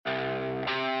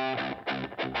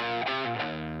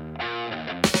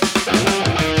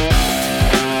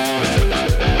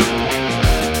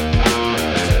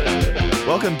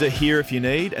Welcome to Here If You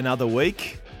Need, another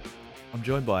week. I'm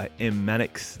joined by Em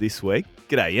Mannix this week.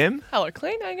 G'day, Em. Hello,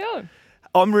 Clean. How you going?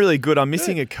 I'm really good. I'm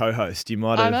missing a co-host. You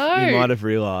might have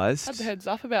realised. Had the heads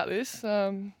up about this.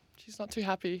 She's not too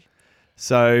happy.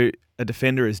 So a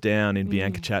defender is down in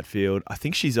Bianca Chatfield. I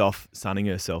think she's off sunning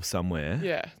herself somewhere.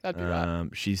 Yeah, that'd be right.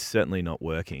 She's certainly not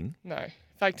working. No.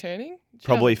 Fake tanning?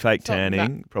 Probably fake tanning.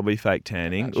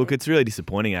 Natural. Look, it's really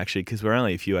disappointing actually because we're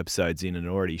only a few episodes in and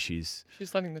already she's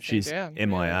letting the thing down.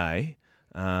 MIA.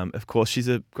 Yeah. Of course, she's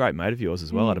a great mate of yours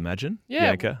as well, I'd imagine. Yeah,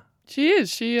 Bianca. She is.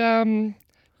 She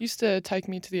used to take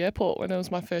me to the airport when it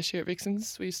was my first year at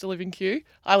Vixens. We used to live in Kew.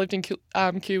 I lived in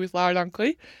Kew with Lara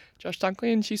Dunkley, Josh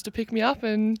Dunkley, and she used to pick me up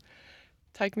and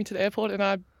take me to the airport, and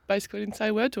I basically didn't say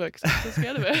a word to her because I was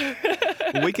scared of her.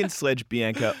 Well, we can sledge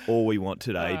Bianca all we want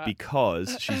today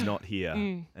because she's not here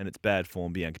and it's bad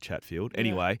form, Bianca Chatfield.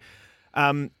 Anyway,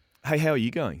 hey, how are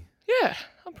you going? Yeah,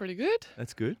 I'm pretty good.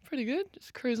 That's good. Pretty good.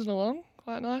 Just cruising along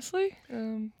quite nicely.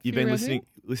 You've been listening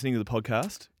to the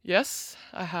podcast? Yes,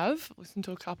 I have. Listened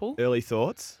to a couple. Early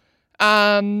thoughts?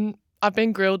 I've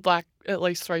been grilled like at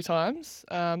least 3 times,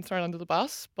 thrown under the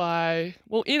bus by,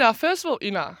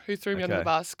 Ina, who threw me under the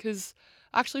bus because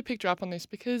I actually picked her up on this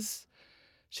because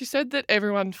she said that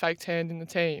everyone fake tanned in the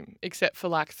team except for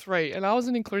like 3, and I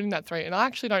wasn't including that 3, and I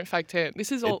actually don't fake tan. This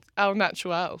is all al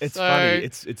natural. It's funny.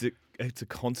 It's a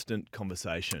constant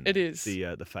conversation. It is.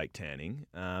 The fake tanning.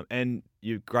 And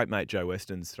your great mate Jo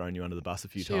Weston's thrown you under the bus a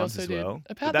few times as well.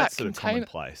 About that's that sort of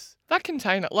commonplace. That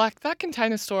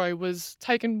container story was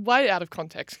taken way out of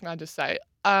context, can I just say.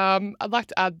 I'd like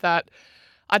to add that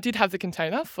I did have the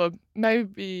container for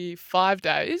maybe 5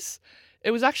 days. It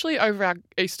was actually over our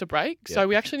Easter break, so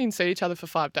we actually didn't see each other for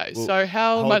 5 days. Well, so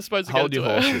how am I supposed to get hold it to your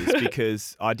her? horses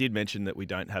because I did mention that we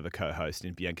don't have a co-host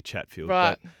in Bianca Chatfield,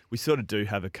 right. But we sort of do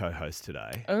have a co-host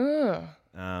today. Oh,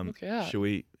 look out. Should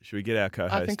we get our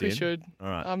co-host in? I think we should. All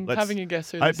right. I'm having a guess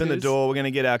who this is. Open the door. We're going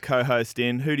to get our co-host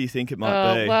in. Who do you think it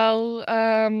might be?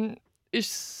 Well,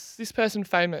 is this person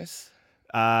famous?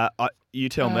 You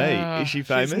tell me. Is she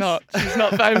famous? She's not. She's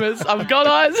not famous. I've got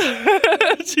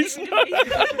eyes. She's not.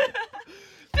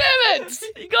 Damn it!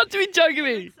 You got to be joking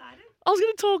me. I was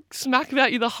going to talk smack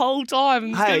about you the whole time.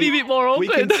 And it's going to be a bit more awkward.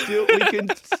 We can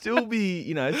still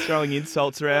be, throwing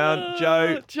insults around.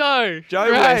 Jo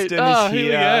Great. Weston is here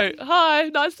we go. Hi,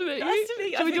 nice to meet you. Nice to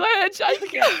meet you. Should we do a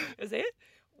handshake? Is it?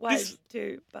 1,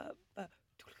 2,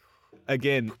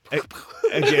 Again,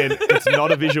 it's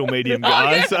not a visual medium,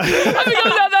 guys. I forgot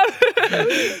about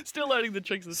that. Still learning the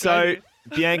tricks of So,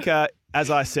 Bianca, as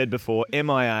I said before,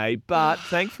 MIA, but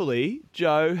thankfully,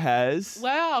 Jo has...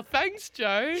 Wow, thanks,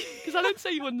 Jo, because I don't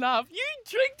see you enough. You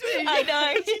tricked me. I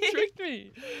know. She tricked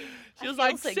me. She was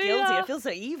like, so see guilty. ya. I feel so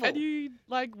evil. And you,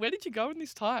 where did you go in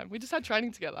this time? We just had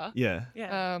training together. Yeah.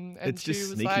 And It's she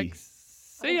just was sneaky. like,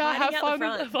 see ya, have fun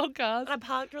with the podcast. And I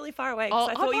parked really far away because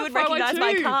I I thought you parked would far away recognise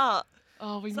my too. car.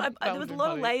 Oh, So there was a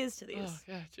lot of layers to this. Oh,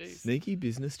 yeah, jeez. Sneaky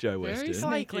business, Jo Very Weston.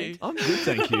 sneaky. I'm good,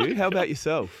 thank you. How about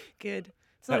yourself? Good.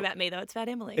 It's not about me though. It's about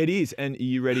Emily. It is. And are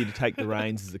you ready to take the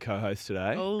reins as the co-host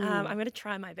today? Oh. I'm going to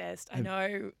try my best. I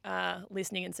know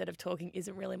listening instead of talking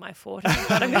isn't really my forte,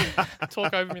 but I'm going to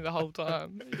Talk over me the whole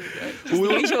time.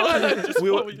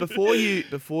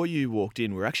 Before you walked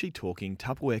in, we're actually talking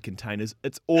Tupperware containers.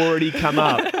 It's already come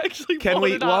up. Actually Can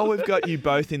we, brought it while up. we've got you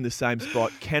both in the same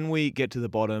spot, can we get to the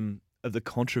bottom of the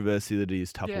controversy that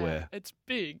is Tupperware? Yeah, it's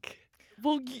big.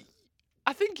 Well,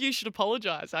 I think you should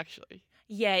apologise, actually.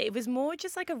 Yeah, it was more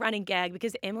just like a running gag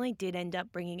because Emily did end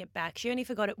up bringing it back. She only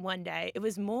forgot it one day. It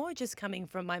was more just coming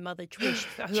from my mother, Trish,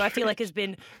 who I feel like has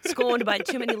been scorned by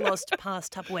too many lost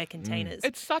past Tupperware containers.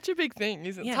 It's such a big thing,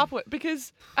 isn't it? Yeah. Tupperware,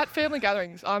 because at family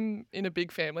gatherings, I'm in a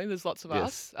big family. There's lots of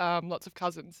us, lots of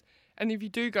cousins. And if you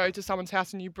do go to someone's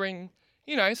house and you bring,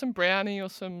 some brownie or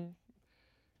some,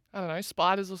 I don't know,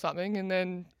 spiders or something, and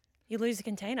then You lose a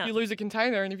container. you lose a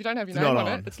container, and if you don't have your It's name not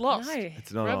on on. it, it's lost. No.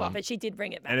 It's not Forever. on. But she did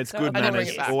bring it back. And it's so good I'm didn't manners.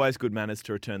 bring it back. Always good manners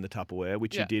to return the Tupperware,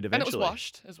 which you did eventually. And it was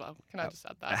washed as well. Can I just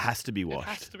add that? It has to be It washed.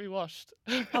 has to be washed.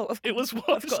 Oh, of It was Of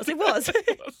washed. course it was.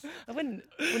 It was. I wouldn't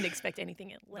expect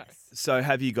anything less. So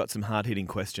have you got some hard-hitting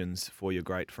questions for your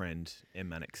great friend, Em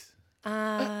Mannix?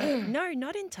 No,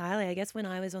 not entirely. I guess when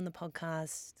I was on the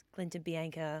podcast, Clinton,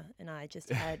 Bianca and I just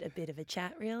had a bit of a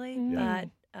chat, really. Yeah. But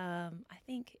I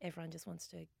think everyone just wants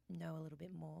to know a little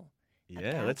bit more. Yeah,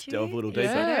 about let's you. delve a little deeper.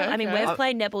 Yeah. I mean, okay. we've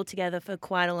played netball together for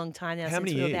quite a long time now, How since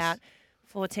many we were years? about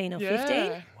 14 or 15.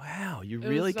 Yeah. Wow, you It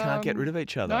really was, can't get rid of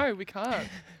each other. No, we can't.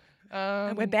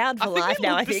 And we're bound for life we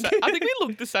now, look I think. I think we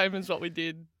look the same as what we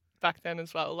did back then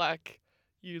as well. Like,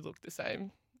 you look the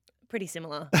same. pretty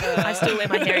similar. I still wear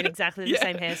my hair in exactly the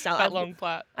same hairstyle. That long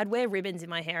plait. I'd wear ribbons in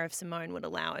my hair if Simone would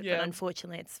allow it, but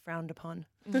unfortunately it's frowned upon.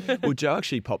 Well, Joe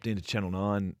actually popped into Channel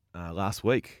 9 last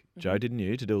week. Joe, didn't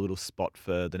you, to do a little spot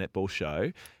for the netball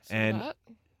show, and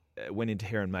went into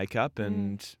hair and makeup,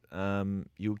 and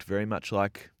you looked very much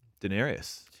like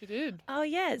Daenerys. She did. Oh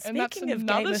yeah, And that's speaking of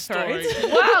another Game of story.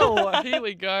 Thrones. Wow, here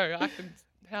we go.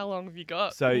 How long have you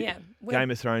got? So, Yeah, Game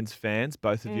of Thrones fans,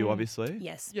 both of you, obviously.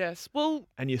 Yes. Yes. Well,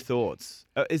 And your thoughts?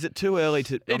 Is it too early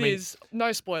to? it is.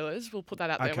 No spoilers. We'll put that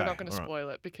out there. We're Okay, not going to all right. spoil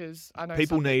it because I know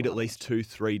People some need people at least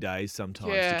 2-3 days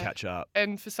sometimes to Yeah. catch up.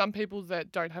 And for some people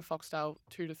that don't have Foxtel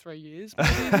 2 to 3 years,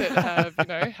 maybe,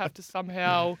 that have to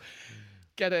somehow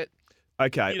get it.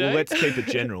 Okay, You well, know? let's keep it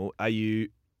general. Are you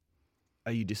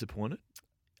disappointed?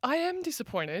 I am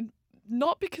disappointed,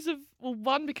 not because of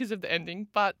because of the ending,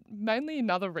 but mainly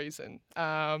another reason,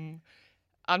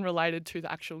 unrelated to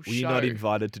the actual Were show. you not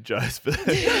invited to Joe's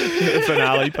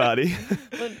finale party?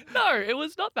 No, it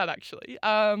was not that actually.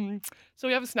 So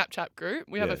we have a Snapchat group.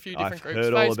 We have Yeah, a few different I've groups: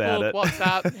 heard Facebook, all about it.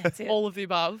 WhatsApp, That's it. all of the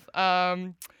above.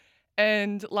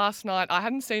 And last night I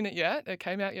hadn't seen it yet. It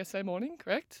came out yesterday morning,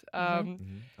 correct?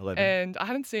 11. And I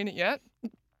hadn't seen it yet.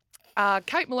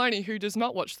 Kate Maloney, who does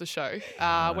not watch the show,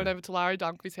 went over to Lara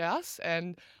Dunkley's house,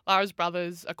 and Lara's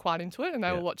brothers are quite into it, and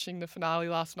they were watching the finale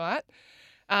last night.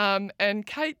 And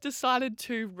Kate decided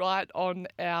to write on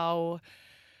our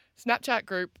Snapchat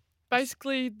group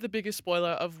basically the biggest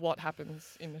spoiler of what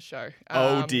happens in the show.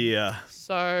 Oh dear.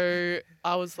 So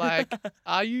I was like,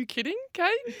 "Are you kidding,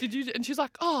 Kate? Did you?" And she's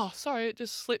like, "Oh, sorry, it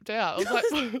just slipped out." I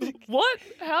was like, "What?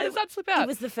 How does that slip out?" It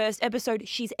was the first episode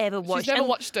she's ever watched. never And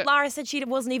watched it. Lara said she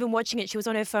wasn't even watching it. She was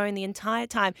on her phone the entire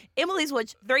time. Emily's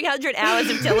watched 300 hours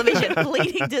of television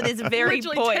leading to this very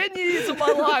Literally point. 10 years of my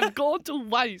life gone to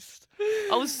waste.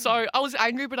 I was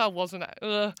angry, but I wasn't.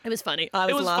 It was funny. I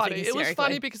was It was laughing funny. It hysterically. was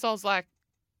funny because I was like,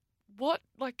 "What?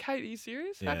 Like, Kate, are you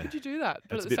serious? How Yeah. could you do that?"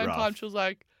 But That's at a the bit same rough. time, she was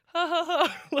like, "Ha ha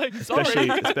ha!" Like, sorry.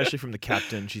 Especially from the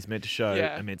captain. She's meant to show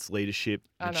Yeah. immense leadership,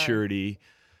 I know. maturity.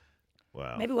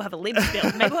 Wow. Maybe we'll have a lid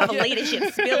spill. Maybe we'll have a leadership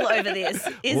spill over this.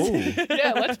 Ooh.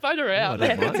 Yeah, let's vote her I out.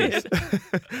 don't mind this.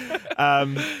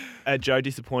 Joe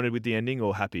disappointed with the ending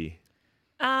or happy?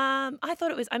 I thought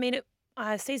it was. I mean,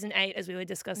 season 8, as we were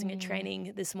discussing at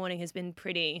training this morning, has been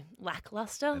pretty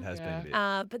lackluster. It has been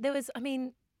Yeah. a bit. But there was. I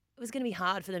mean, it was going to be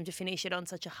hard for them to finish it on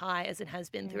such a high as it has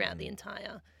been throughout the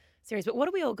entire series. But what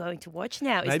are we all going to watch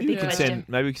now? Is Maybe the we big could question.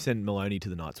 send Maloney to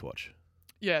the Night's Watch.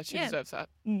 Yeah, she Yeah. deserves that.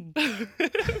 Mm.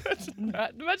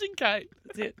 Imagine Kate.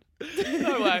 That's it.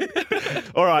 No way.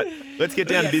 All right, let's get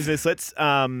down to business. Let's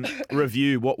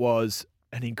review what was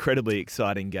an incredibly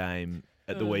exciting game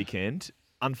at the weekend.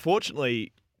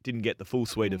 Unfortunately, didn't get the full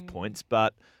suite of points,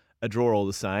 but a draw all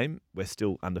the same. We're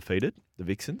still undefeated, the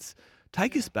Vixens.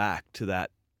 Take us back to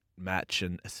that match,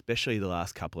 and especially the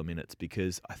last couple of minutes,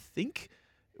 because I think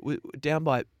we're down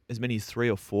by as many as 3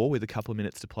 or 4 with a couple of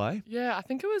minutes to play. Yeah, I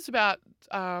think it was about.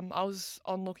 I was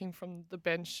on looking from the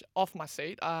bench off my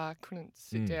seat. Couldn't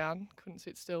sit down, couldn't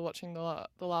sit still watching the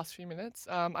last few minutes.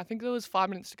 I think there was 5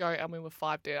 minutes to go and we were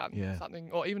 5 down, Yeah. something,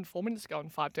 or even 4 minutes to go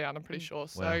and 5 down. I'm pretty sure.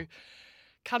 So, Wow.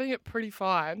 cutting it pretty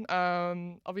fine.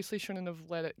 Obviously, shouldn't have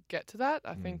let it get to that.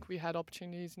 I think we had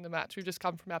opportunities in the match. We've just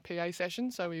come from our PA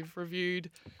session, so we've reviewed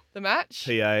the match.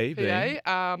 PA being,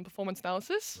 Performance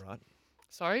analysis. right.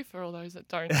 Sorry for all those that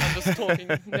don't. I'm just talking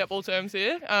netball terms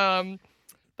here.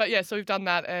 But yeah, so we've done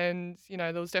that, and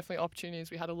there was definitely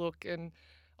opportunities. We had a look and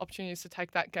opportunities to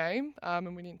take that game,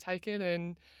 and we didn't take it.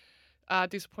 And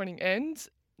disappointing end.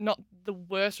 Not the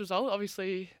worst result.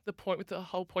 Obviously, the point with the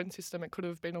whole point system, it could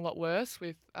have been a lot worse.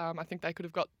 With I think they could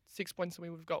have got 6 points and we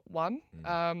would have got 1.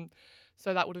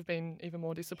 So that would have been even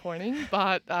more disappointing.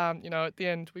 But at the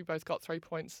end, we both got 3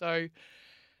 points. So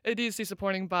it is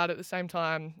disappointing, but at the same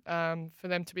time, for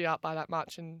them to be up by that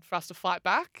much and for us to fight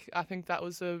back, I think that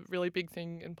was a really big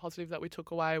thing and positive that we took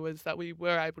away, was that we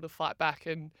were able to fight back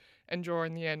and draw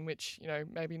in the end, which,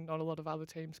 maybe not a lot of other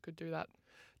teams could do that.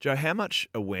 Joe, how much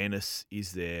awareness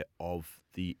is there of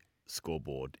the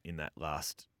scoreboard in that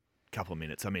last couple of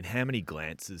minutes? I mean, how many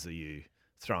glances are you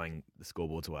throwing the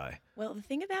scoreboards away? Well, the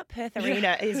thing about Perth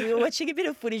Arena is we were watching a bit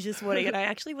of footage this morning, and I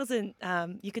actually wasn't.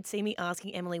 You could see me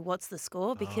asking Emily, "What's the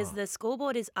score?" Because the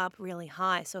scoreboard is up really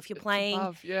high. So if you're playing,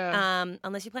 Above, yeah.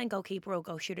 unless you're playing goalkeeper or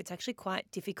goal shooter, it's actually quite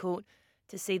difficult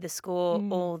to see the score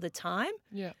all the time.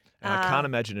 Yeah. And I can't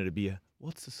imagine it'd be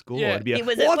what's the score? Yeah. It'd be It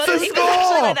was what's the it was score?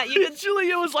 actually like that. You could Literally,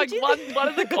 it was like one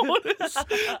of the corners. I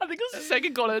think it was the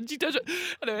second corner. And she does it,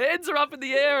 and her hands are up in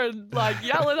the air and like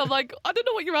yelling. I'm like, I don't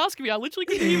know what you're asking me. I literally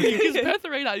couldn't hear you because Perth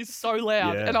Arena is so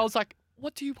loud. Yeah. And I was like,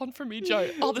 what do you want from me, Joe?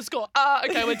 Oh, the score.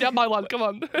 Okay, we're down by 1. Come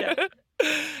on.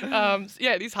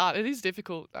 Yeah, it is hard. It is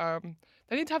difficult.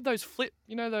 They need to have those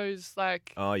those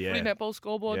like footy netball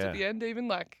scoreboards at the end even.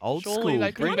 Like, old surely school.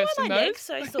 they could Why invest my in those. neck's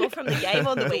so sore from the game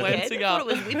on the weekend? Lancing I thought up.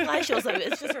 it was whiplash or something.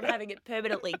 It's just from having it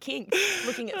permanently kinked,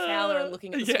 looking at Fowler and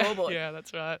looking at the scoreboard. Yeah,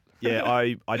 that's right. Yeah,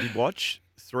 I did watch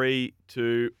 3,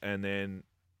 2, and then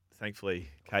thankfully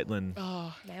Caitlin,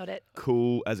 Oh, Nailed it.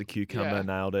 cool as a cucumber, Yeah.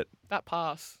 nailed it. that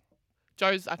pass.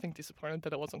 Joe's, I think, disappointed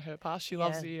that it wasn't her pass. She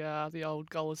loves the old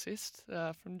goal assist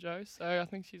from Joe, so I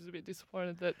think she's a bit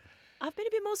disappointed that. I've been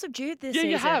a bit more subdued this Yeah, season.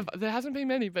 you have. There hasn't been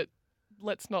many, but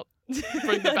let's not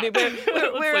bring them I mean, back.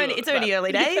 it's only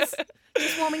early days.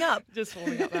 Just warming up. Just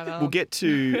warming up that arm. We'll get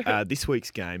to this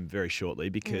week's game very shortly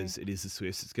because it is the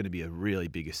Swifts. It's going to be a really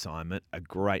big assignment, a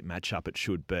great matchup it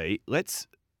should be. Let's,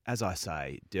 as I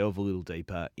say, delve a little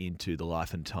deeper into the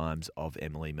life and times of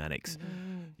Emily Mannix.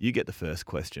 You get the first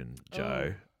question,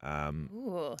 Joe.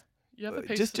 Ooh. You have a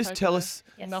piece Just of paper tell there? us.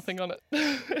 Yes. Nothing on it.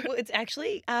 Well, it's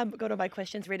actually got all my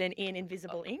questions written in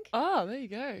invisible ink. Oh, there you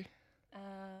go.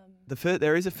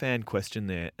 There is a fan question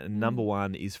there, and number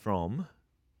one is from.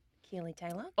 Keely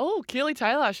Taylor. Oh, Keely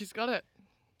Taylor, she's got it.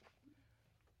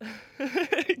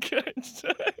 Good.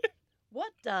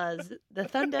 What does the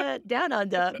Thunder Down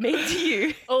Under mean to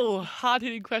you? Oh,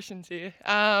 hard-hitting questions here.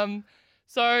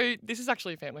 So this is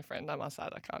actually a family friend, I must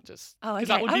add. I can't just... Oh, okay. Because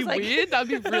that would I be was like- weird.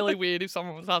 That'd be really weird if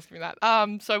someone was asking me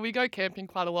that. So we go camping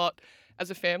quite a lot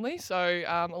as a family. So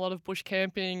a lot of bush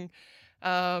camping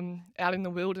out in the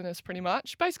wilderness pretty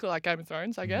much. Basically like Game of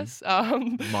Thrones, I guess.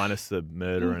 Minus the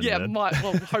murder and Yeah,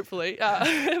 the... hopefully.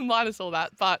 Minus all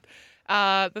that. But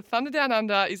the Thunder Down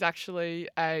Under is actually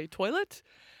a toilet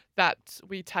that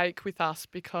we take with us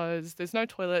because there's no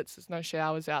toilets, there's no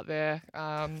showers out there.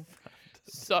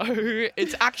 So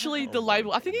it's actually the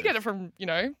label. I think you get it from,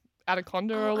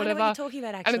 Anaconda or I know whatever. what you're talking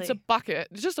about, actually. And it's a bucket.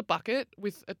 It's just a bucket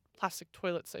with a plastic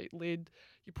toilet seat lid.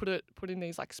 You put in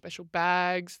these like special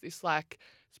bags, this like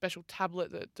special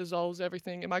tablet that dissolves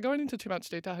everything. Am I going into too much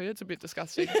detail here? It's a bit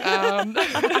disgusting. And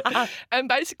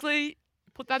basically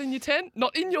put that in your tent,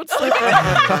 not in your sleeping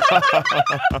not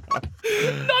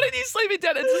in your sleeping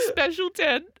tent. It's a special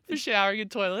tent for showering and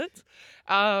toilets.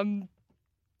 And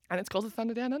it's called the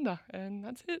Thunder Down Under, and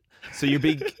that's it. So you're a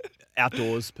big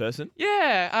outdoors person?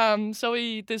 Yeah. So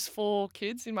there's 4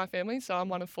 kids in my family, so I'm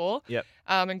one of 4. Yep.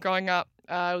 And growing up,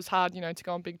 it was hard, to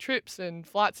go on big trips and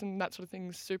flights and that sort of thing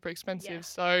is super expensive. Yeah.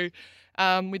 So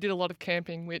we did a lot of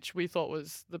camping, which we thought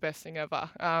was the best thing ever.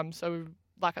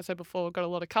 Like I said before, we've got a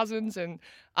lot of cousins and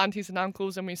aunties and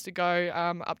uncles, and we used to go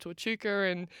up to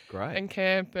Echuca and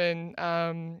camp,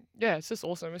 and it's just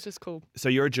awesome. It's just cool. So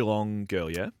you're a Geelong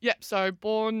girl, yeah? Yeah. So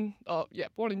born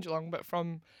in Geelong, but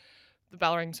from the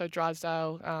Ballarine, so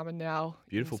Drysdale, and now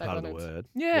Beautiful in St. part of the Leonards.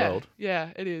 world.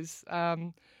 Yeah, it is.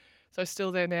 So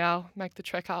still there now. Make the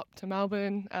trek up to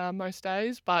Melbourne most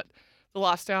days, but the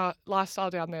lifestyle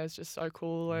down there is just so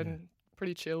cool and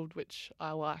pretty chilled, which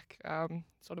I like.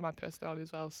 Sort of my personality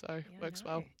as well, so works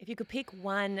well. If you could pick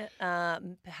one,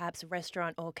 perhaps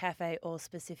restaurant or cafe or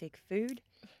specific food,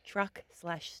 truck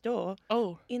 / store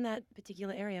in that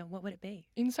particular area, what would it be?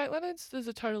 In St. Leonards, there's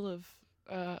a total of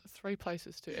 3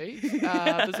 places to eat.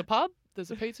 There's a pub,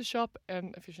 there's a pizza shop,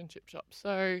 and a fish and chip shop.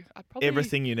 So I probably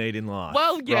Everything you need in life.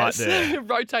 Well, yes, Right there.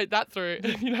 rotate that through.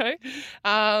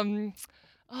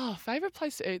 Favourite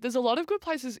place to eat. There's a lot of good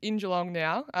places in Geelong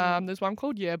now. There's one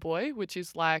called Yeah Boy, which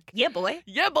is like Yeah, boy.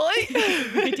 Yeah Boy. You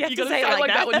have to gotta say it it like that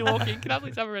that. when you walk in. Can I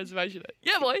please have a reservation?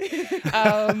 Yeah Boy.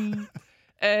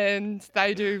 And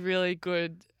they do really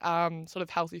good sort of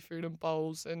healthy food and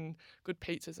bowls and good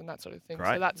pizzas and that sort of thing.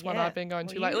 Great. So that's one I've been going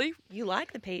to lately. You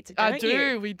like the pizza, I don't do.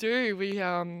 you? We do. We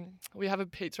have a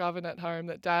pizza oven at home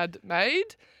that Dad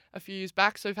made a few years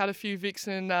back. So we've had a few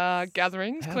Vixen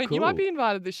gatherings. How Clint, you might cool. be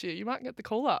invited this year. You might get the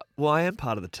call up. Well, I am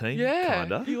part of the team, Yeah,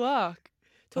 kinda. you are.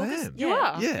 I am. You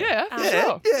are. Yeah. Yeah. Yeah.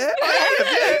 Sure. Yeah,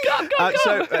 I am. Come.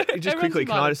 So just Everyone's quickly,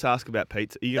 can I invited. just ask about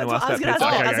pizza? Are you going to That's ask what I about was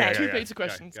pizza? gonna ask. Okay, I was Two like, pizza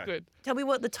questions. go. Good. Tell me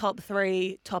what the top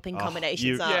 3 topping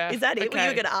combinations are. Yeah. Is that it? What you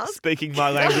were going to ask? Speaking my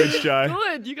language, Joe.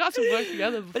 Good. You guys have worked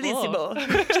together before.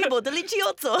 Bellissimo. Cibo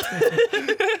delicioso.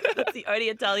 That's the only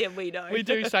Italian we know. We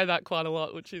do say that quite a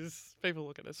lot, which is people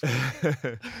look at us.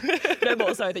 No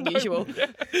more so than usual.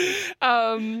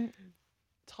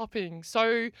 Topping.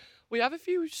 So we have a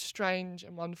few strange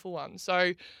and wonderful ones.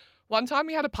 So one time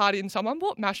we had a party and someone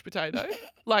bought mashed potato,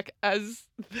 like as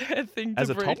their thing to As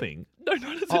a bring. topping? No,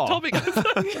 not as Oh. a topping.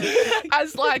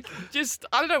 As like just,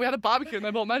 I don't know, we had a barbecue and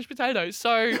they bought mashed potatoes.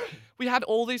 So we had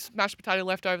all this mashed potato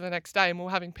left over the next day and we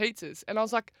were having pizzas. And I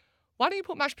was like, why don't you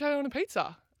put mashed potato on a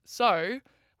pizza? So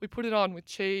we put it on with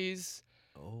cheese,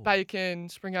 bacon,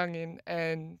 spring onion,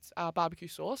 and barbecue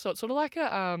sauce. So it's sort of like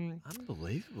a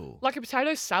Unbelievable. like a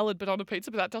potato salad, but on a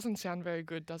pizza. But that doesn't sound very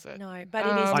good, does it? No, but it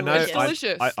is I know, delicious. It's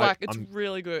delicious. It's I'm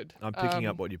really good. I'm picking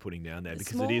up what you're putting down there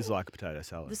because it is like a potato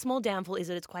salad. The small downfall is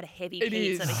that it's quite a heavy It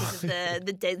pizza is. because of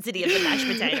the density of the mashed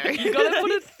potato. You got to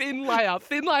put a thin layer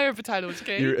of potato is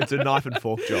key. It's a knife and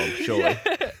fork job, surely.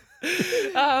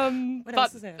 What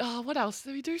else is there? What else?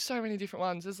 We do so many different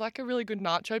ones. There's like a really good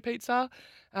nacho pizza.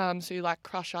 So you like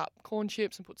crush up corn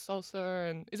chips and put salsa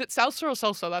and is it salsa or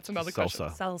salsa? That's another question.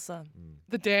 Salsa. Salsa.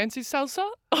 The dance is salsa.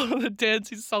 Oh, the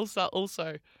dance is salsa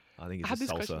also. I think had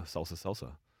it's this salsa, question.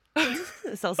 salsa.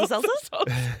 Salsa?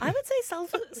 I would say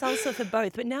salsa for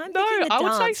both, but now I'm No, thinking the I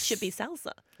would say dance should be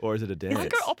salsa. Or is it a dance? I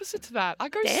go opposite to that. I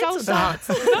go Dance or salsa. dance?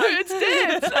 No, it's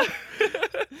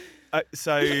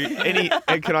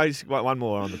dance. Can I just one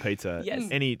more on the pizza? Yes.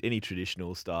 Any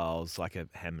traditional styles like a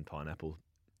ham and pineapple?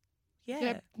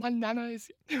 Yeah, my nana is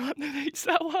the one that eats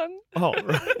that one. Oh,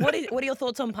 right. What are your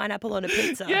thoughts on pineapple on a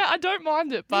pizza? Yeah, I don't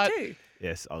mind it, but Me too.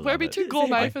 Yes, I love we're a bit it. too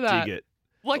gourmet I for that. dig it.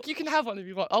 Like you can have one if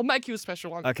you want. I'll make you a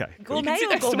special one. Okay. You Gourmet can sit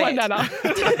or next to my gourmet? nana.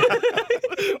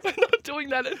 We're not doing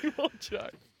that anymore, Joe.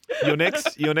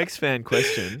 Your next fan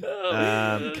question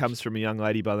comes from a young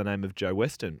lady by the name of Jo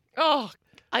Weston. Oh,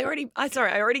 I already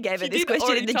gave She her this did question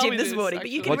already in the tell gym me this this, morning, but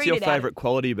you actually. can What's read your it out. favourite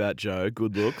quality about Jo?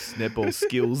 Good looks, netball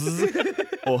skills,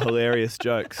 or hilarious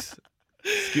jokes?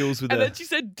 Skills with and a then she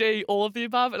said D, all of the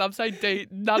above, and I'm saying D,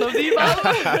 none of the above.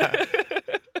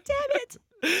 Damn it.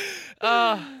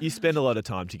 You spend a lot of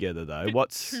time together though.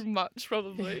 What's Too much,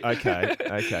 probably.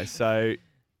 okay. So,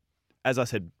 as I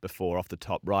said before, off the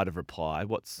top, right of reply.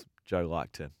 What's Jo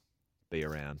like to be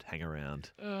around, hang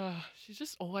around? She's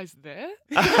just always there.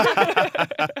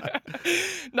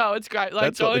 No, it's great. Like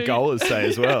That's what the Joey- goalers say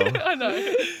as well. I know.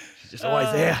 She's just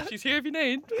always there. She's here if you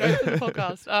need. Go to the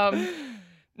podcast.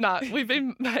 No, we've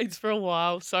been mates for a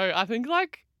while, so I think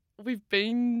like we've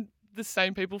been the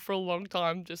same people for a long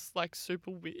time, just like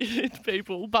super weird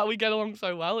people, but we get along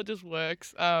so well. It just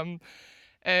works. And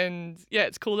yeah,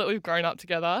 it's cool that we've grown up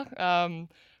together. From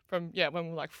when we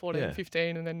were like 14, Yeah.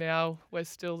 15, and then now we're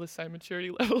still the same maturity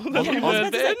level that Yeah, we I was were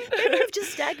about to then. say, maybe we've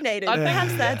just stagnated. I-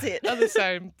 Perhaps that's it. They're the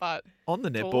same, but On the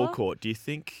netball Taller? court, do you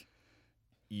think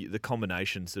the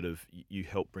combination sort of you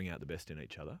help bring out the best in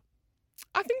each other?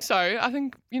 I think so. I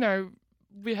think,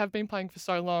 we have been playing for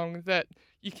so long that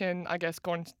you can, I guess,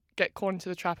 get caught into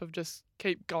the trap of just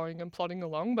keep going and plodding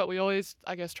along. But we always,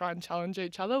 I guess, try and challenge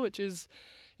each other, which is,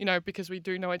 because we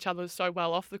do know each other so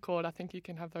well off the court, I think you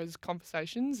can have those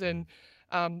conversations and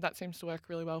that seems to work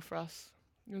really well for us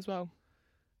as well.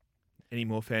 Any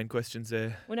more fan questions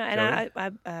there? Well, no, and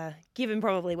I given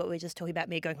probably what we were just talking about,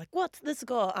 me going like, "What's the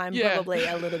score?" I'm Yeah. probably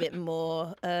a little bit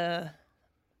more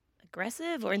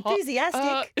aggressive or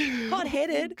enthusiastic,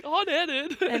 hot-headed.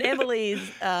 Hot-headed. And Emily's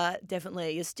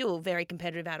definitely is still very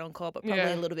competitive out on court, but probably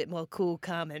Yeah. a little bit more cool,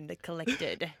 calm, and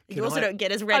collected. You Can also I- don't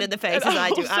get as red in the face And as I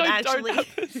do. also I'm don't actually.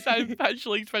 have the same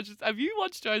facial expressions. Have you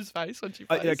watched Jo's face when she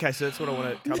plays? Okay, so that's what I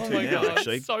want to come Oh to my now, God,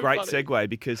 actually. so Great funny. segue,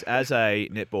 because as a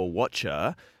netball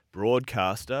watcher,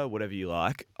 broadcaster, whatever you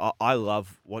like, I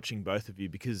love watching both of you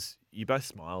because you both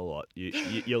smile a lot.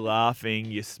 You're laughing,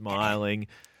 you're smiling.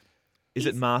 Is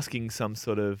it masking some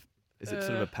sort of, is it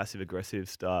sort of a passive-aggressive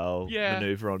style Yeah.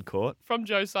 maneuver on court? From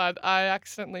Jo's side,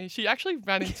 she actually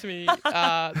ran into me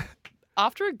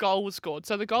after a goal was scored.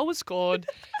 So the goal was scored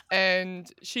and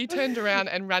she turned around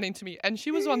and ran into me and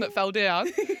she was the one that fell down.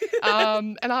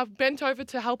 And I bent over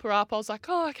to help her up. I was like,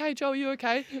 "Oh, okay, Jo, are you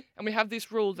okay?" And we have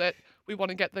this rule that we want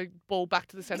to get the ball back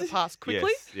to the centre pass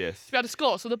quickly Yes. to be able to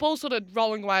score. So the ball's sort of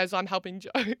rolling away as I'm helping Jo.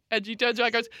 And she turns around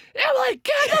and goes, "Emily,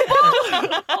 get the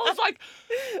ball!" I was like,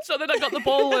 so then I got the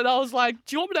ball and I was like,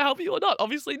 "Do you want me to help you or not?"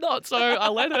 Obviously not. So I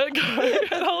let her go.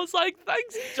 And I was like,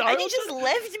 "Thanks, Jo." And you just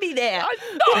left me there.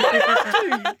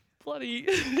 I have to. Bloody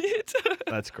idiot.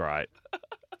 That's great.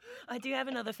 I do have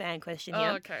another fan question Oh,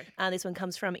 here. okay. This one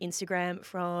comes from Instagram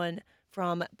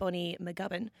from Bonnie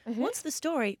McGubbin. Mm-hmm. What's the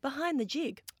story behind the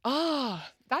jig?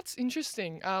 That's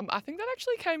interesting. I think that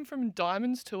actually came from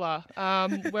Diamonds Tour,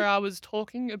 where I was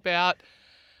talking about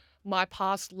my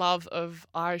past love of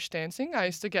Irish dancing. I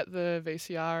used to get the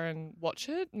VCR and watch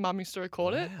it. Mum used to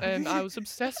record it, and I was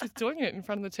obsessed with doing it in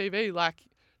front of the TV. Like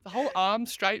the whole arm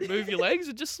straight, move your legs.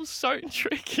 It just was so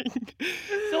intriguing.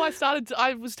 So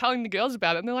I was telling the girls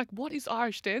about it, and they're like, "What is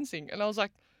Irish dancing?" And I was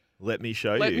like, Let me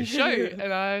show "Let you. me show you."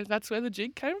 And that's where the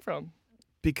jig came from.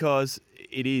 Because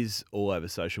it is all over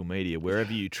social media.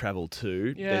 Wherever you travel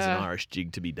to, there's an Yeah. Irish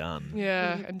jig to be done.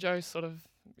 Yeah, and Jo sort of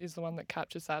is the one that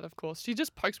captures that, of course. She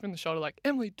just pokes me in the shoulder like,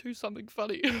 Emily, do something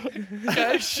funny.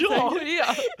 Okay, sure,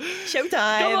 yeah.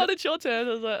 Showtime. Come on, it's your turn.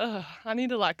 I was like, ugh, I need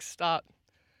to like start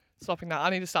swapping that. I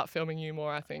need to start filming you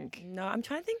more, I think. No, I'm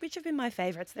trying to think which have been my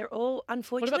favourites. They're all, What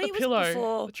unfortunately, about the it was pillow?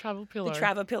 before The travel pillow. the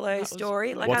travel pillow was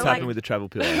story. Like, What's I happening like, with the travel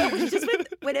pillow? It's just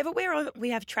whenever we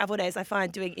have travel days, I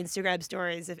find doing Instagram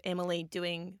stories of Emily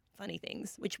doing funny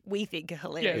things, which we think are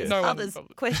hilarious. no one Others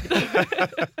probably. questionable.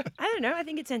 I don't know. I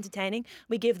think it's entertaining.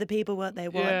 We give the people what they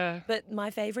want. Yeah. But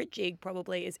my favourite jig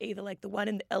probably is either like the one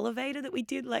in the elevator that we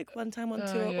did like one time on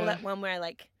tour, yeah. or that one where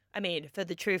for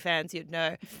the true fans, you'd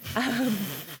know,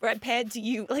 where I panned to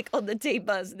you like on the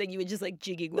T-bus, and then you were just like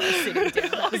jigging while sitting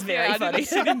down. That was very I did funny. a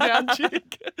sitting down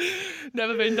jig.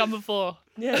 Never been done before.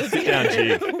 Yeah, Sit down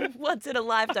jig. once in a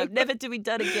lifetime, never to be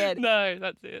done again. No,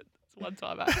 that's it. It's one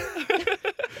time out.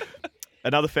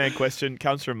 Another fan question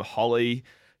comes from Holly.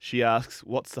 She asks,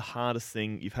 what's the hardest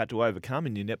thing you've had to overcome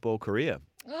in your netball career?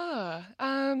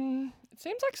 It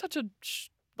seems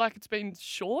like it's been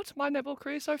short, my netball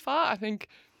career so far. I think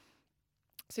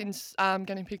since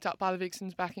getting picked up by the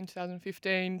Vixens back in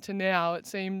 2015 to now, it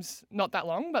seems not that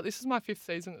long, but this is my 5th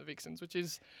season at the Vixens, which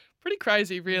is pretty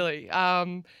crazy, really.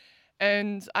 And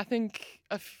I think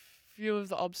a few of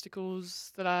the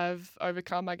obstacles that I've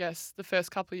overcome, I guess, the first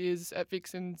couple of years at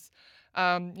Vixens,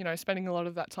 spending a lot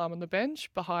of that time on the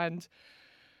bench behind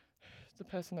the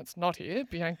person that's not here,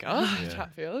 Bianca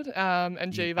Chatfield,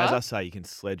 and Jiva. As I say, you can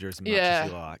sledge her as much as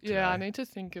you like. Yeah, I need to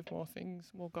think of more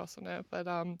things, more goss on it. But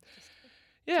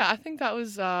I think that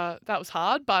was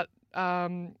hard. But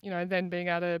then being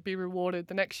able to be rewarded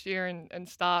the next year and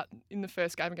start in the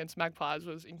first game against Magpies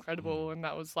was incredible, and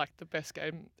that was like the best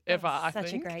game ever. I think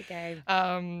Such a great game.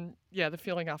 The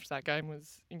feeling after that game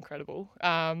was incredible.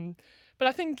 But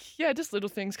I think, just little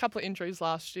things. A couple of injuries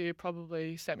last year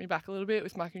probably set me back a little bit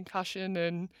with my concussion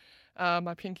and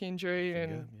my pinky injury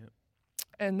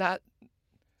and that.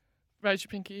 Raise your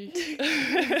pinky.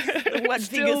 The one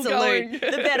finger salute. Going.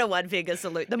 The better one finger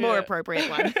salute. The more appropriate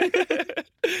one.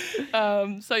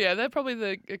 They're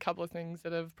probably a couple of things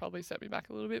that have probably set me back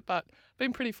a little bit, but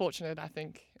been pretty fortunate, I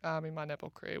think, in my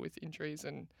netball career with injuries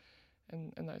and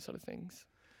those sort of things.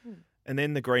 And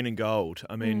then the green and gold.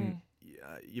 I mean,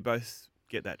 you both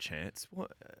get that chance. What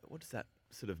does that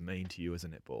sort of mean to you as a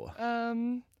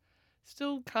netballer?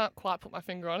 Still can't quite put my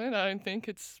finger on it. I don't think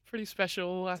it's pretty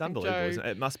special. It's unbelievable. Isn't it?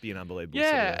 It must be an unbelievable.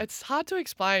 Yeah, it's hard to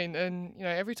explain. And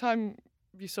every time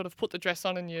you sort of put the dress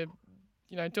on and you're,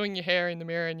 doing your hair in the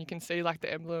mirror and you can see like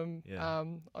the emblem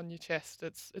on your chest,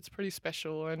 it's pretty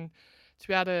special. And to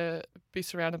be able to be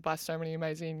surrounded by so many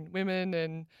amazing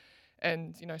women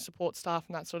and support staff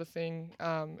and that sort of thing,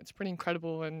 it's pretty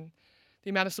incredible. And the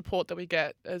amount of support that we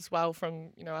get as well from,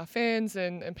 our fans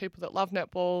and people that love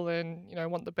netball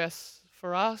and, want the best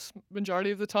for us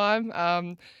majority of the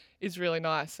time is really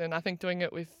nice. And I think doing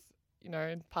it with,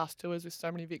 in past tours with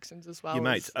so many Vixens as well. Your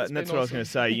mates. And that's what I was going to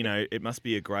say. It must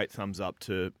be a great thumbs up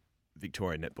to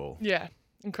Victoria netball. Yeah,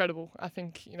 incredible. I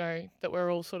think, that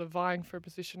we're all sort of vying for a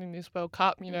position in this World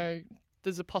Cup.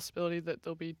 There's a possibility that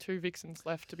there'll be 2 Vixens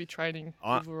left to be training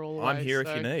overall. I'm here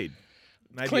if you need.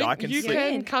 Maybe Clint, I can you slip.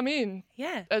 can come in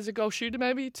as a goal shooter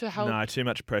maybe to help. No, too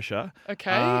much pressure.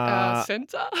 Okay,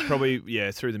 centre? Probably,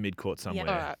 through the mid-court somewhere.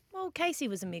 Yeah. All right. Well, Casey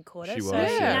was a mid-quarter, She so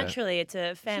was, naturally it's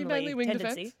a family mainly wing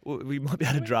tendency. defence? Well, we might be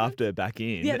able to draft her back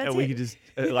in. Yeah, that's and we it. could just,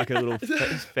 like a little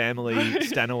family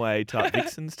Stanaway type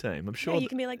Vixens team. I'm sure you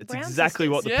can be like the it's Brown exactly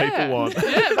what the sisters. people want.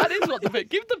 Yeah, that is what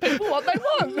give the people what they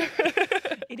want.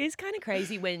 It is kind of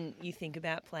crazy when you think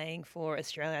about playing for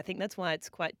Australia. I think that's why it's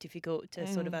quite difficult to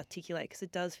sort of articulate, because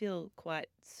it does feel quite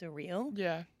surreal.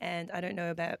 Yeah. And I don't know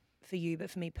about for you,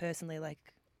 but for me personally,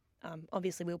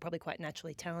 obviously we were probably quite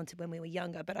naturally talented when we were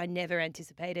younger, but I never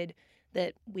anticipated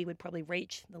that we would probably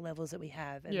reach the levels that we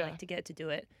have. And to get to do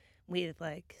it with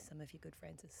some of your good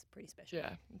friends is pretty special.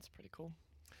 Yeah, it's pretty cool.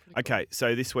 Okay,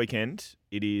 so this weekend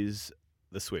it is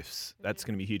the Swifts. That's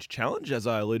going to be a huge challenge, as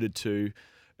I alluded to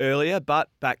earlier, but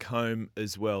back home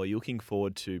as well. Are you looking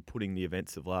forward to putting the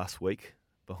events of last week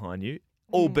behind you,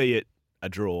 albeit a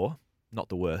draw? Not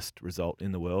the worst result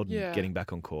in the world, and getting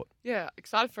back on court. Yeah,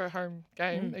 excited for a home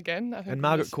game again. I think And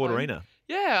Margaret Court Arena.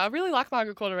 Yeah, I really like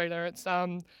Margaret Court Arena. It's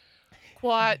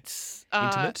quite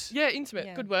intimate. Yeah, intimate.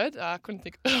 Yeah. Good word. I couldn't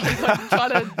think.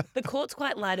 The court's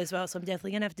quite light as well, so I'm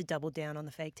definitely going to have to double down on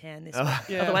the fake tan this week.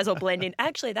 Yeah. Otherwise I'll blend in.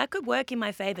 Actually, that could work in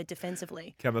my favour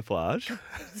defensively. Camouflage.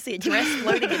 See a dress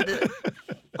floating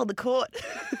on the court.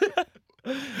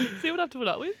 See what I have to put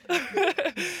up with.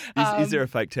 Is there a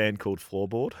fake tan called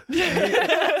floorboard?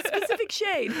 Specific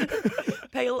shade.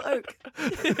 Pale oak.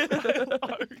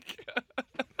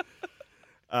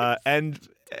 And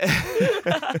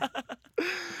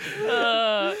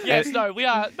Yes, no, we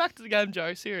are back to the game,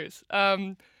 Joe. Serious.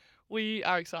 We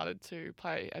are excited to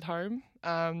play at home.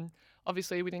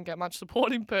 Obviously, we didn't get much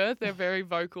support in Perth. They're very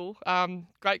vocal.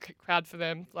 Great crowd for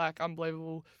them. Like,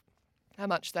 unbelievable how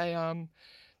much they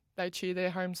cheer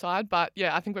their home side. But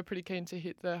yeah, I think we're pretty keen to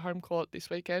hit the home court this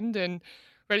weekend and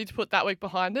ready to put that week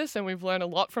behind us. And we've learned a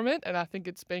lot from it. And I think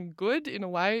it's been good in a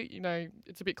way. You know,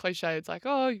 it's a bit cliche. It's like,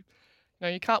 oh, you know,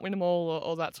 you can't win them all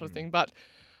or that sort of thing. But,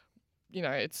 you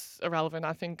know, it's irrelevant.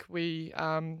 I think we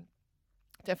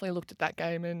definitely looked at that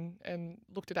game and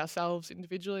looked at ourselves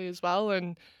individually as well.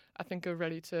 And I think are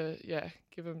ready to,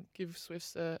 give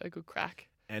Swifts a good crack.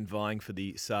 And vying for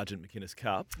the Sergeant McInnes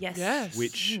Cup. Yes.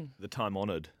 Which, the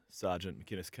time-honoured Sergeant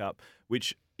McInnes Cup,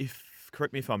 which,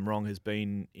 correct me if I'm wrong, has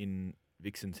been in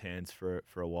Vixen's hands for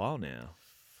a while now.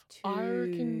 2 I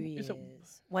reckon, years. is it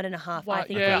 1.5. Well, I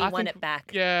think yeah, we I won think- it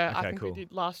back. Yeah, I Okay, think cool. we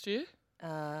did last year.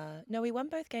 No, we won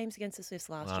both games against the Swifts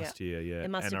last year. Yeah. It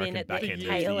must And have I been reckon at the back end of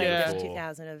tail the year end of before.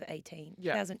 2018.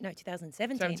 Yeah.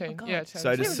 2017. 17, Oh, God. yeah.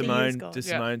 So does 2 years Simone gone.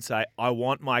 Simone say, I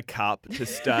want my cup to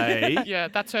stay? Yeah,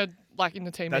 that's her, like, in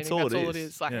the team That's meeting. all That's it all it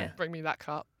is. is. Like, Yeah. bring me that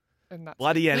cup. And that's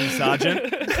Bloody Annie,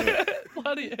 Sergeant.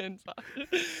 Bloody Annie,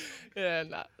 Sergeant. Yeah,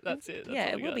 that's it. That's Yeah, all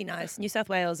it we will got. be nice. New South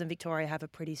Wales and Victoria have a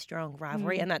pretty strong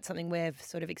rivalry, and that's something we've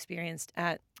sort of experienced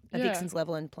at a Yeah. Vixens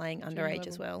level and playing underage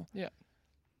as level. well.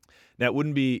 Now, it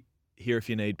wouldn't be Here If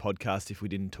You Need podcast if we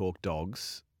didn't talk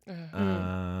dogs.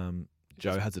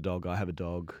 Joe has a dog. I have a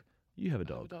dog. You have a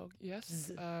Dog. dog. Yes.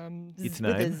 Z- Its With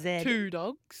a name? Z. 2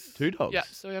 dogs. 2 dogs. Yeah,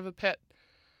 so we have a pet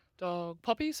dog,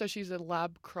 Poppy. So she's a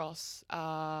lab cross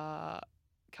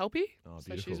Kelpie. Oh,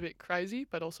 So she's beautiful. a bit crazy,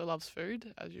 but also loves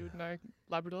food, as you would know,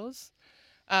 Labradors.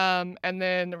 And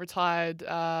then a retired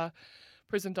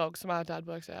prison dog. So my dad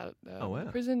works out at Oh, wow.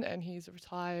 the prison, and he's a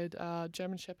retired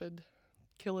German Shepherd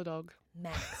killer dog.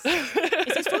 Max.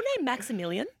 Is his full name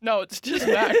Maximilian? No, it's just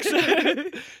Max.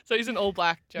 So he's an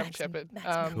all-black German Max- Shepherd.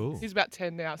 Max- Cool. He's about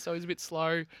 10 now, so he's a bit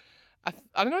slow. I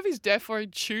don't know if he's deaf or he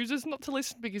chooses not to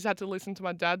listen because he's had to listen to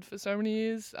my dad for so many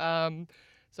years.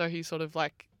 So he's sort of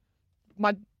like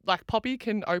Poppy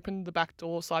can open the back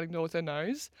door, sliding door with her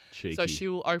nose. Cheeky. So she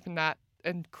will open that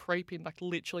and creep in, like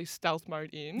literally stealth mode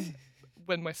in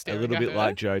when we're a staring little at bit her.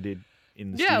 like Joe did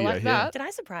in the Yeah, studio like here. that. Did I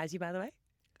surprise you, by the way?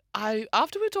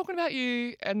 After we were talking about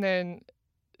you, and then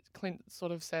Clint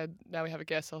sort of said, "Now we have a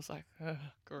guest." I was like,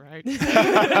 "Great."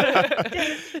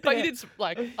 But you did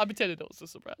I pretended it was a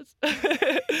surprise.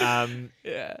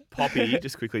 Yeah. Poppy,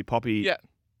 just quickly, Poppy. Yeah.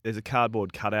 There's a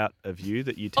cardboard cutout of you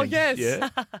that you Oh tend yes.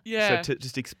 yeah. Yeah. So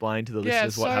just explain to the Yeah,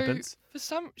 listeners what so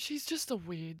happens. she's just a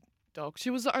weird dog. She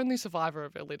was the only survivor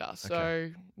of her litter, so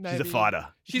Okay. maybe She's a fighter.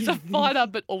 She's a fighter,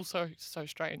 but also so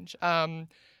strange.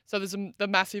 So there's the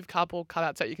massive cardboard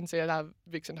cutouts that you can see at our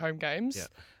Vixen home games. Yeah.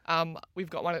 We've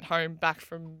got one at home back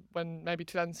from when maybe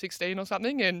 2016 or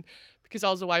something, and because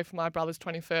I was away for my brother's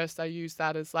 21st, they used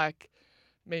that as like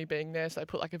me being there. So they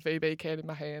put like a VB can in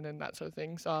my hand and that sort of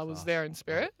thing. So I was there in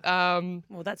spirit.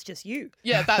 Well, that's just you.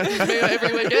 Yeah, that was me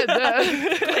every weekend.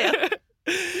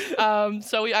 Yeah.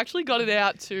 So we actually got it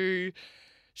out to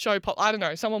show Pop. I don't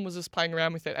know. Someone was just playing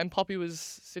around with it, and Poppy was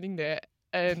sitting there,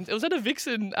 and it was at a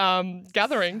Vixen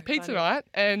gathering, pizza funny. night,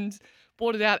 and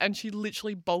brought it out, and she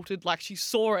literally bolted, like she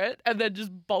saw it, and then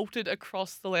just bolted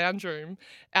across the lounge room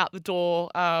out the door,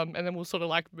 and then we're sort of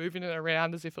like moving it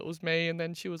around as if it was me, and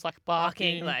then she was like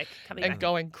barking Like coming and back.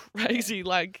 going crazy,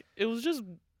 like it was just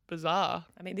bizarre.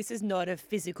 I mean, this is not a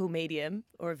physical medium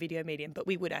or a video medium, but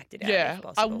we would act it out Yeah, if I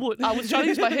possible. would. I was trying to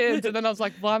use my hands, and then I was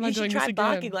like, "Why am I You doing should this try again?"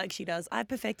 barking like she does. I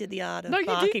perfected the art of No, you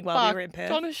barking did while bark. we were in Perth.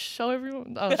 Do you want to show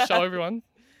everyone? Oh, show everyone.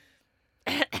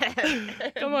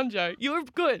 Come on, Joe. You were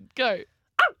good. Go.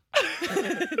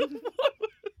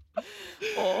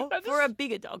 Or That for a just-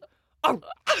 bigger dog.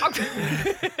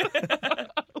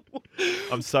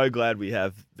 I'm so glad we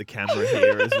have the camera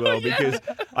here as well because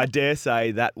I dare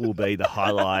say that will be the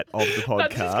highlight of the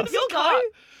That's just podcast. You'll go.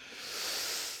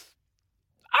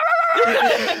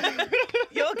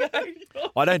 You'll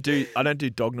go. I don't do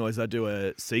dog noise. I do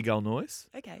a seagull noise.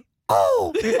 Okay.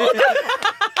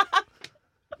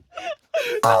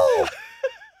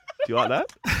 Do you like that?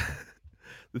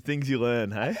 The things you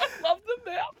learn, hey? Love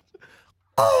the mouth.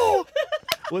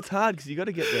 Well, it's hard because you got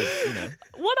to get the, you know.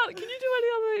 What other? Can you do any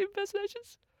other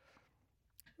impersonations?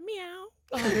 Meow.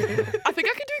 I think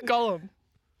I can do Gollum.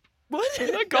 What?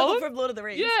 You know Gollum? From Lord of the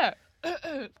Rings. Yeah. Do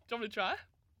you want me to try?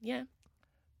 Yeah.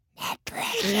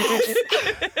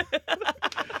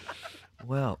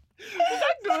 Well, Was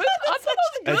that good? I thought that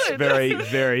was good. it's very,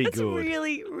 very That's good.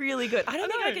 really, really good. I don't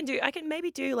think I know. can do. I can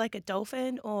maybe do like a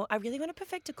dolphin, or I really want to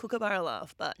perfect a kookaburra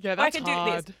laugh, but Yeah, I that's can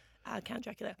hard. do this. Count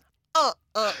Dracula.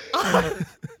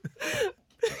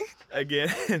 Again,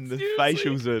 the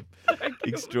facials are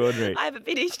extraordinary. I haven't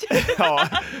finished. Oh,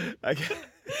 okay.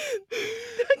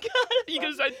 You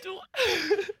gonna say do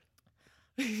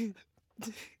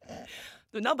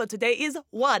The number today is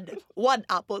 1. 1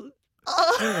 apple.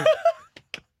 Oh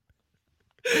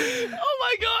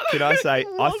my god! Can I say? I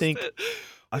Lost think it.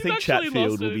 I You've think actually Chatfield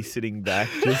lost will it. be sitting back.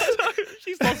 Just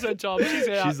She's lost her job. She's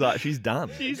out. she's done.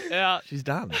 She's out. She's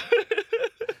done.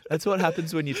 That's what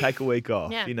happens when you take a week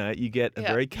off. Yeah. You know, you get a Yeah,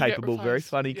 very you get capable, very replaced.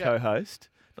 funny Yeah. co-host.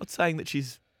 Not saying that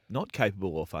she's not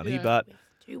capable or funny, Yeah. but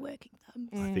 2 working thumbs.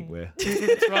 I think we're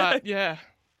That's right. Yeah.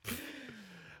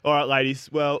 all right, ladies.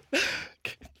 Well,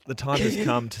 the time has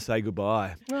come to say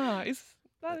goodbye. Ah, I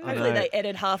Hopefully know. they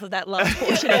edit half of that last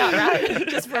portion out, right?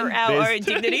 Just for our There's- own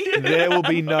dignity. There will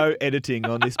be no editing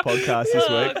on this podcast this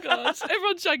Oh week. gosh,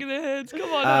 everyone's shaking their heads. Come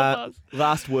on, help us.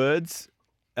 Last words,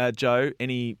 Joe.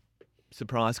 Any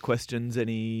surprise questions?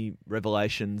 Any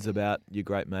revelations about your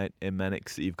great mate M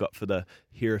Mannix that you've got for the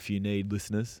Here If You Need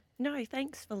listeners? No,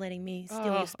 thanks for letting me steal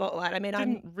Oh, your spotlight. I mean,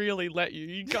 Didn't really let you.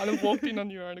 You kind of walked in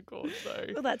on your own accord. So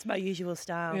well, that's my usual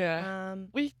style. Yeah.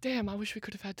 I wish we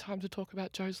could have had time to talk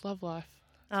about Joe's love life.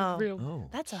 It's a Oh. real Oh,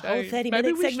 That's a whole shame. 30-minute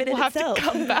Maybe segment in we'll have itself. to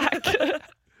come back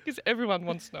because everyone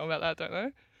wants to know about that, don't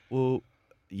they? well,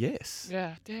 yes.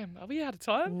 Yeah. Damn. Are we out of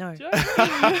time? No. Joe?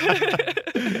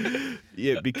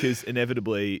 Yeah, because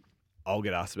inevitably I'll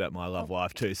get asked about my love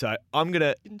life too. So I'm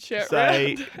gonna You can share it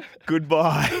say round.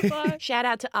 goodbye. Bye. Shout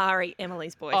out to Ari,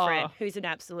 Emily's boyfriend, Oh. who's an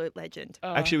absolute legend.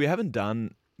 Actually, we haven't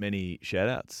done many shout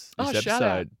outs this Oh, episode shout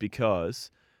out. because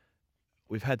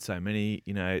we've had so many.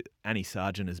 You know, Annie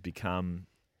Sargent has become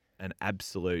an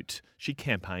absolute. She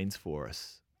campaigns for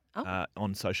us Oh.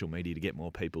 on social media to get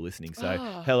more people listening. So,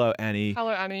 Oh. hello, Annie.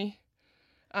 Hello, Annie.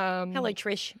 Hello,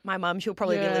 Trish, my mum. She'll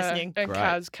probably be yeah, listening. And Great.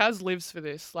 Kaz lives for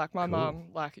this. Like my Cool. mum,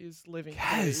 like is living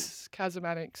Kaz. for this.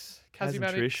 Kazamanics. Kaz and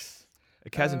Kazimanics.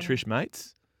 Kaz and Um, Trish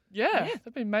mates. Yeah, Yeah.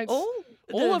 they've been mates All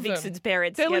All the of them. Vixen's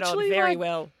parents They're get on literally very like-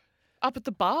 well. up at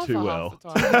the bar Too for well. half the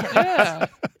time. Yeah,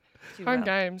 Too home well.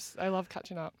 games. They love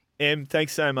catching up. Em,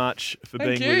 thanks so much for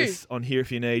Thank being with you. us on Here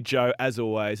If You Need. Joe, as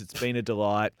always, it's been a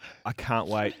delight. I can't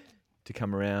wait to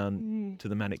come around to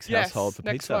the Mannix household for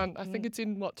next pizza. one. I think it's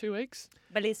in 2 weeks?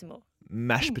 Bellissimo.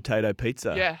 Mashed potato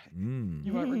pizza. Yeah, Mm.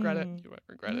 you won't regret it. You won't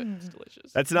regret it. It's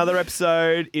delicious. That's another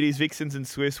episode. It is Vixens and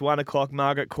Swiss, 1 o'clock.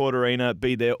 Margaret Corderina,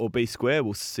 be there or be square.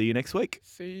 We'll see you next week.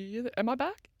 See you. Am I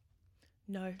back?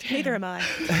 No, neither am I.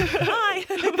 Bye.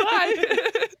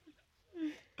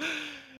 Bye.